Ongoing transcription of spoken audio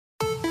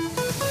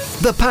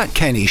The Pat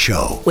Kenny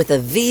Show with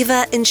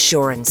Aviva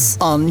Insurance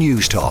on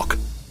News Talk.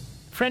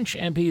 French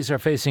MPs are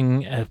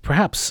facing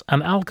perhaps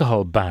an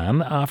alcohol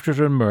ban after it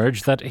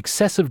emerged that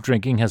excessive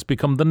drinking has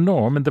become the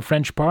norm in the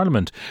French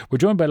Parliament. We're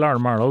joined by Lara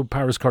Marlowe,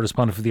 Paris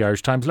correspondent for the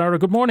Irish Times. Lara,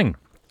 good morning.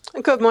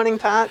 Good morning,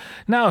 Pat.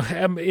 Now,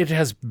 it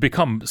has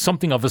become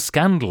something of a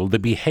scandal, the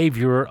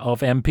behaviour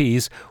of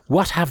MPs.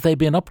 What have they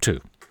been up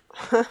to?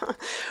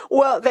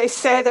 Well, they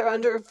say they're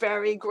under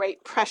very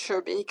great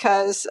pressure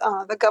because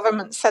the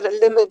government set a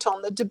limit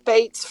on the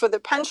debates for the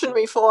pension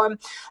reform.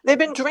 They've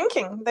been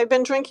drinking. They've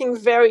been drinking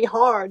very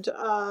hard.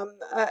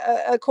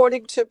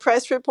 According to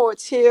press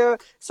reports here,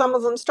 some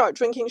of them start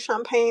drinking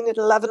champagne at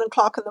 11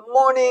 o'clock in the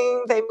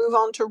morning. They move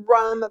on to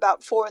rum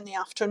about 4 in the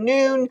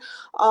afternoon.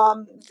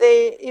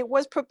 It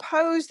was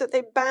proposed that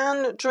they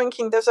ban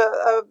drinking. There's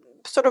a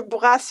sort of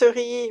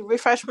brasserie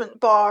refreshment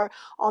bar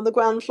on the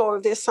ground floor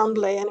of the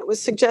Assembly, and it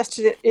was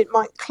suggested it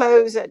might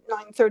close at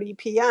 9:30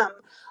 p.m.,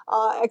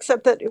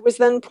 except that it was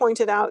then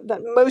pointed out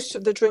that most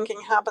of the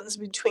drinking happens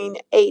between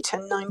 8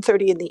 and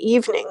 9:30 in the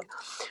evening.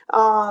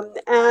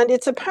 And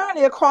it's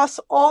apparently across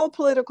all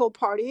political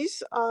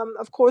parties.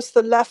 Of course,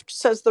 the left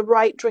says the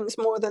right drinks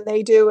more than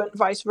they do and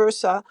vice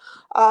versa.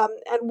 And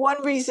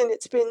one reason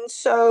it's been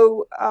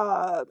so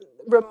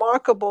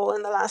remarkable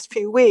in the last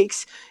few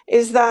weeks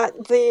is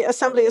that the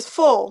Assembly is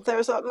full.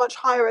 There's a much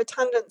higher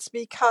attendance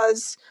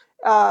because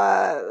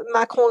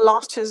Macron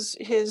lost his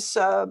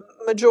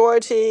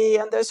majority,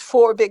 and there's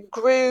 4 big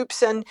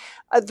groups, and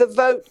the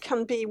vote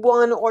can be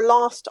won or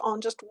lost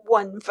on just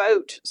one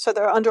vote. So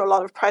they're under a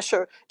lot of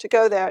pressure to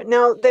go there.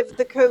 Now they've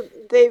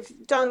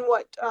done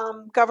what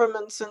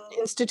governments and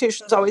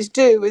institutions always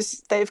do: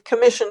 is they've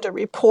commissioned a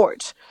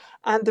report.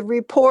 And the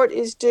report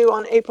is due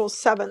on April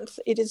 7th.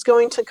 It is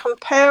going to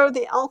compare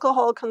the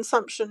alcohol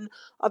consumption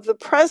of the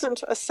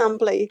present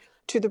Assembly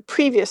to the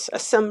previous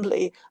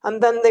Assembly,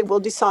 and then they will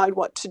decide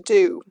what to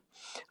do.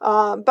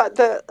 But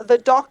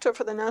the doctor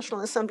for the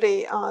National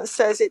Assembly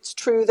says it's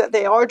true that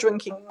they are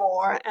drinking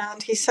more,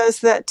 and he says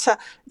that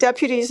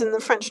deputies in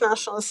the French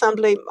National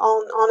Assembly,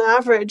 on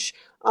average,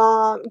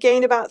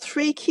 gain about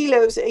 3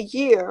 kilos a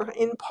year,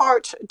 in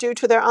part due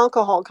to their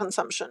alcohol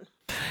consumption.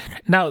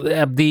 Now,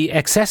 the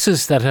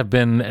excesses that have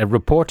been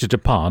reported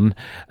upon,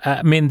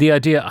 the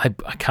idea,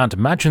 I can't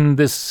imagine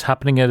this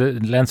happening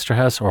at Leinster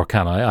House, or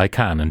can I? I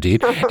can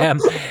indeed.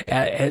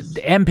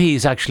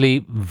 MPs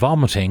actually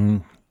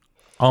vomiting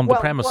on the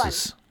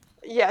premises.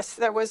 Yes,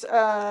 there was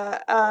an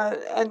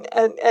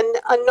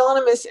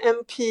anonymous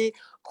MP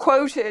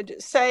quoted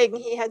saying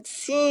he had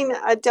seen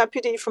a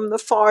deputy from the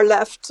far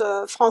left,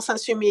 France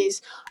Insoumise,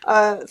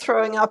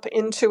 throwing up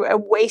into a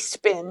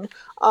waste bin.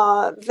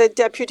 The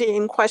deputy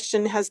in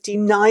question has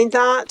denied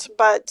that,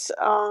 but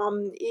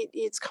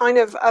it's kind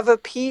of a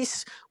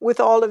piece with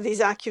all of these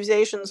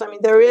accusations. I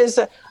mean, there is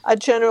a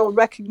general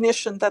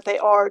recognition that they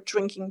are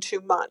drinking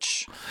too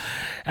much.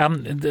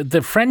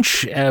 The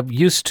French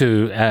used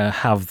to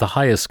have the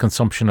highest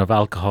consumption of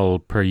alcohol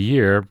per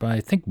year, but I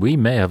think we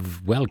may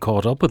have well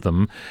caught up with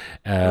them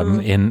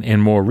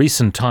in more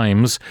recent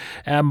times.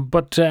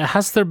 But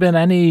has there been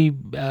any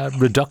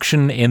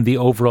reduction in the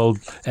overall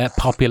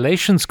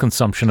population's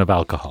consumption of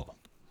alcohol?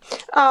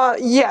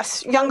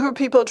 Yes, younger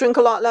people drink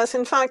a lot less.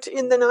 In fact,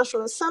 in the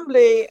National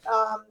Assembly,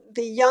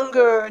 the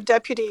younger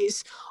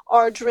deputies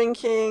are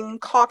drinking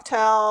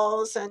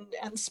cocktails and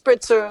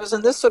spritzers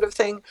and this sort of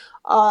thing.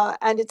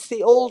 And it's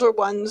the older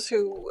ones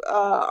who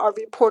are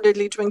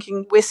reportedly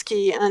drinking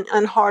whiskey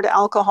and hard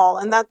alcohol.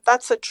 And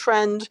that's a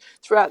trend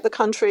throughout the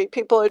country.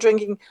 People are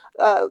drinking,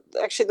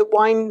 actually the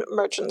wine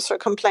merchants are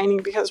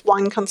complaining because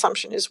wine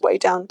consumption is way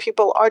down.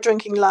 People are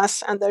drinking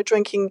less, and they're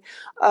drinking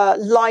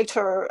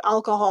lighter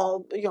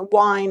alcohol,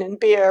 wine and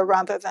beer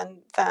rather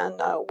than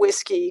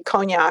whiskey,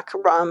 cognac,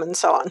 rum, and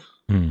so on.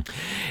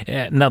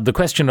 Now, the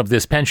question of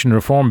this pension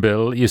reform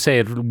bill, you say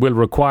it will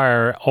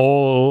require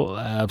all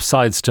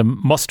sides to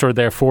muster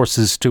their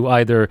forces to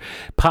either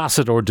pass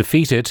it or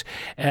defeat it.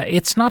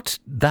 It's not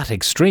that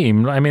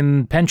extreme. I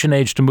mean, pension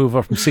age to move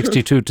up from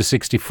 62 to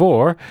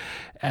 64,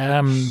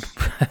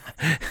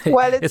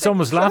 well, it's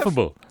almost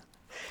laughable.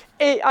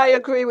 I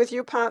agree with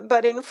you, Pat,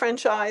 but in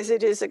French eyes,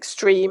 it is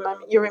extreme. I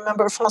mean, you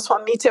remember François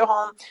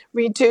Mitterrand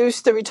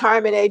reduced the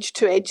retirement age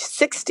to age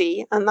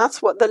 60, and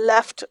that's what the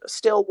left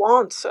still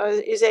wants,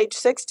 is age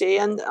 60.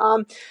 And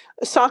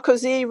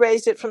Sarkozy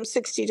raised it from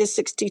 60 to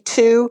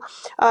 62.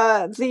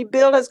 The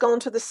bill has gone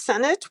to the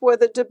Senate, where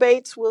the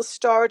debates will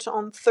start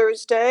on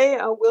Thursday.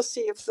 We'll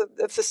see if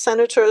the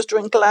senators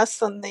drink less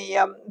than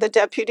the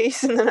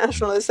deputies in the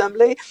National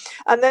Assembly.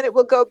 And then it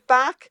will go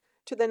back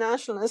to the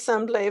National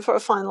Assembly for a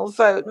final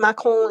vote.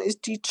 Macron is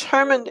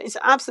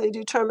absolutely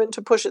determined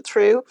to push it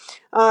through.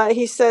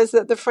 He says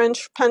that the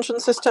French pension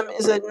system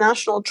is a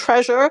national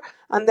treasure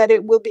and that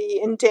it will be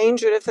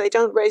endangered if they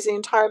don't raise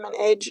the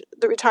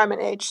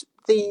retirement age.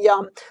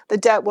 The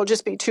debt will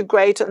just be too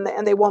great,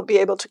 and they won't be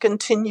able to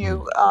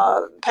continue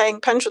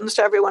paying pensions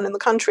to everyone in the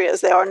country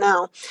as they are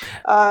now.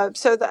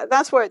 So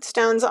that's where it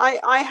stands.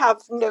 I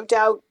have no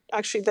doubt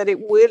actually that it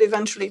will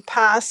eventually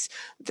pass.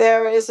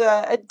 There is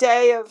a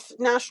day of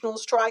national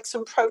strikes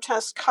and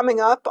protests coming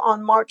up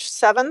on March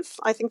 7th.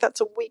 I think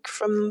that's a week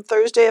from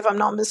Thursday, if I'm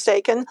not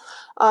mistaken.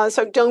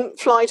 So don't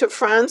fly to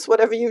France,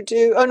 whatever you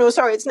do. Oh, no,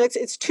 sorry,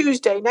 it's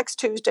Tuesday, next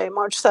Tuesday,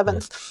 March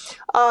 7th.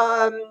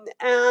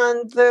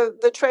 And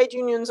the trade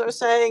unions are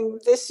saying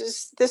this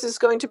is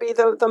going to be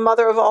the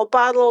mother of all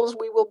battles.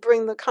 We will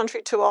bring the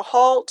country to a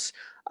halt.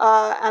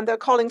 And they're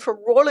calling for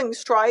rolling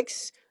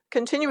strikes,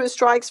 continuous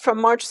strikes from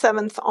March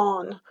 7th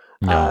on.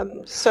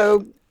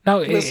 So now,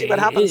 we'll see what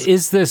happens.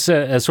 Is this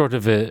a sort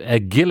of a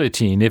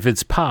guillotine? If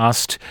it's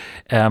passed,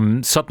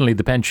 suddenly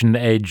the pension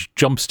age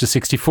jumps to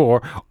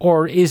 64,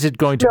 or is it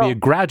going to be a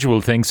gradual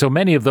thing? So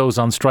many of those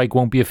on strike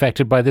won't be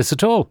affected by this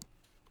at all.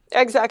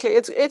 Exactly.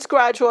 It's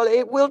gradual.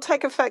 It will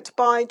take effect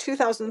by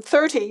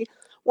 2030.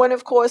 When,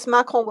 of course,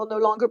 Macron will no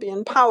longer be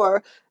in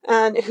power.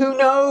 And who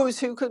knows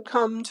who could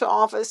come to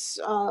office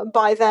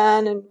by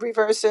then and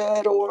reverse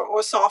it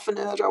or soften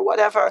it or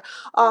whatever.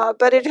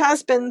 But it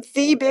has been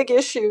the big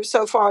issue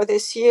so far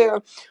this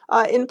year.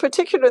 In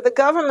particular, the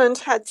government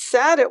had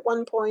said at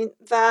one point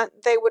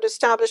that they would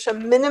establish a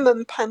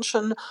minimum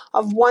pension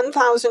of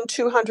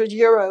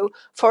 €1,200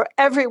 for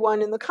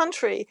everyone in the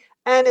country.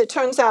 And it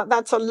turns out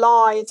that's a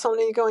lie. It's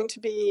only going to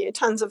be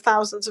tens of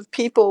thousands of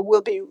people who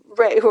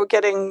are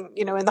getting,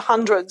 in the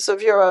hundreds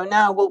of euro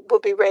now will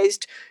be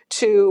raised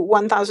to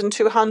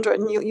 1,200.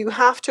 And you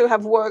have to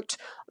have worked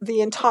the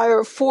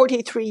entire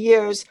 43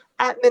 years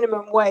at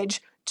minimum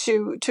wage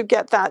to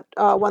get that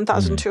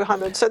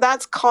 1,200. So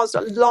that's caused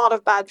a lot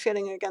of bad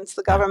feeling against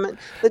the government.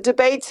 The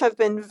debates have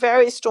been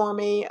very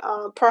stormy,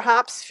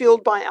 perhaps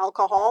fueled by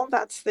alcohol.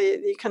 That's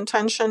the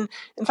contention.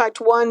 In fact,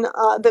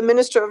 the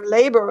Minister of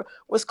Labour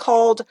was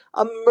called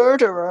a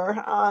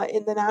murderer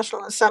in the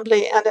National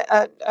Assembly and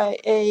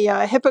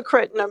a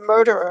hypocrite and a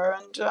murderer.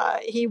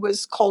 And he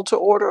was called to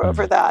order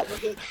over that.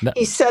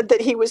 He said that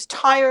he was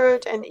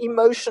tired and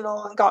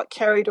emotional and got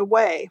carried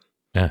away.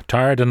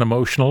 Tired and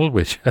emotional,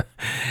 which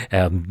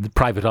the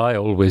private eye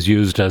always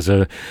used as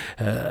a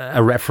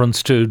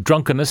reference to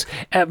drunkenness.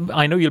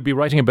 I know you'll be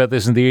writing about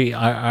this in the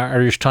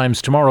Irish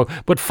Times tomorrow.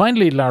 But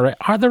finally, Lara,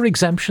 are there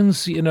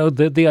exemptions?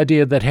 The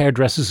idea that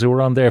hairdressers who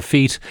are on their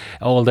feet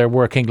all their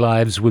working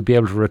lives would be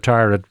able to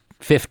retire at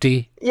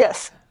 50?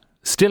 Yes.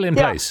 Still in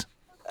place?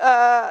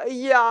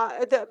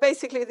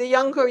 Basically, the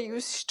younger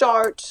you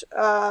start,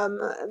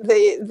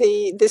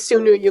 the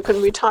sooner you can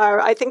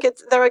retire. I think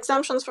there are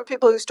exemptions for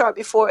people who start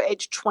before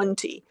age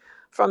 20.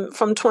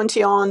 From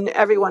 20 on,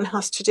 everyone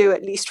has to do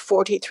at least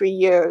 43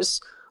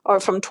 years,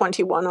 or from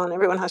 21 on,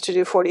 everyone has to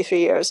do 43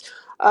 years.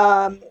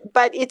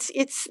 But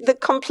it's the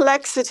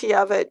complexity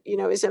of it,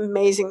 is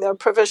amazing. There are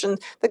provisions.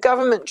 The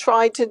government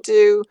tried to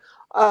do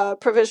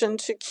provision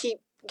to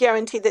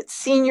guarantee that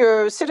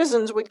senior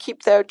citizens would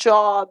keep their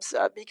jobs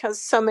because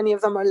so many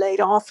of them are laid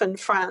off in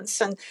France.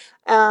 And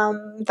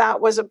that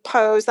was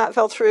opposed. That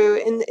fell through.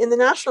 In the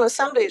National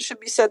Assembly, it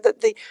should be said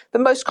that the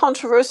most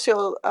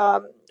controversial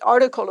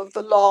article of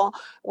the law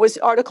was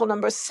Article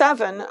number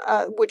 7,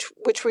 which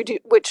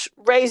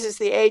raises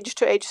the age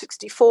to age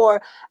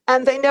 64.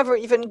 And they never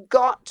even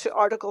got to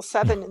Article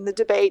 7 in the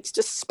debates,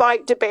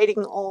 despite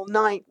debating all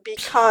night,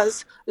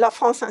 because La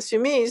France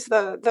Insoumise,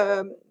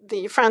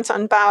 the France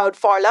Unbowed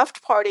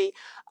far-left party,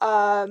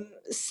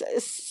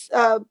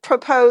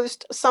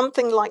 proposed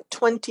something like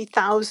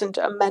 20,000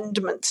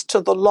 amendments to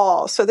the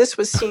law. So this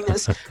was seen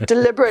as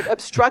deliberate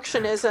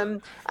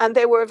obstructionism, and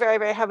they were very,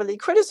 very heavily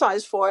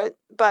criticized for it,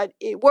 but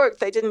it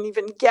worked. They didn't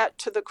even get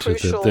to the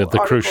crucial the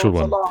crucial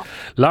one. Of the law.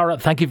 Lara,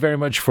 thank you very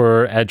much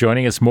for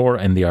joining us. More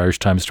in the Irish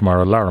Times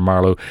tomorrow. Lara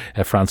Marlowe,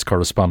 France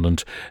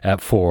correspondent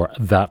for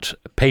that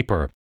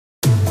paper.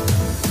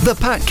 The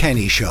Pat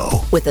Kenny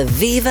Show with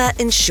Aviva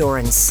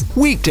Insurance.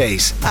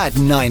 Weekdays at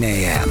 9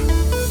 a.m.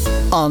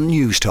 on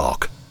News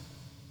Talk.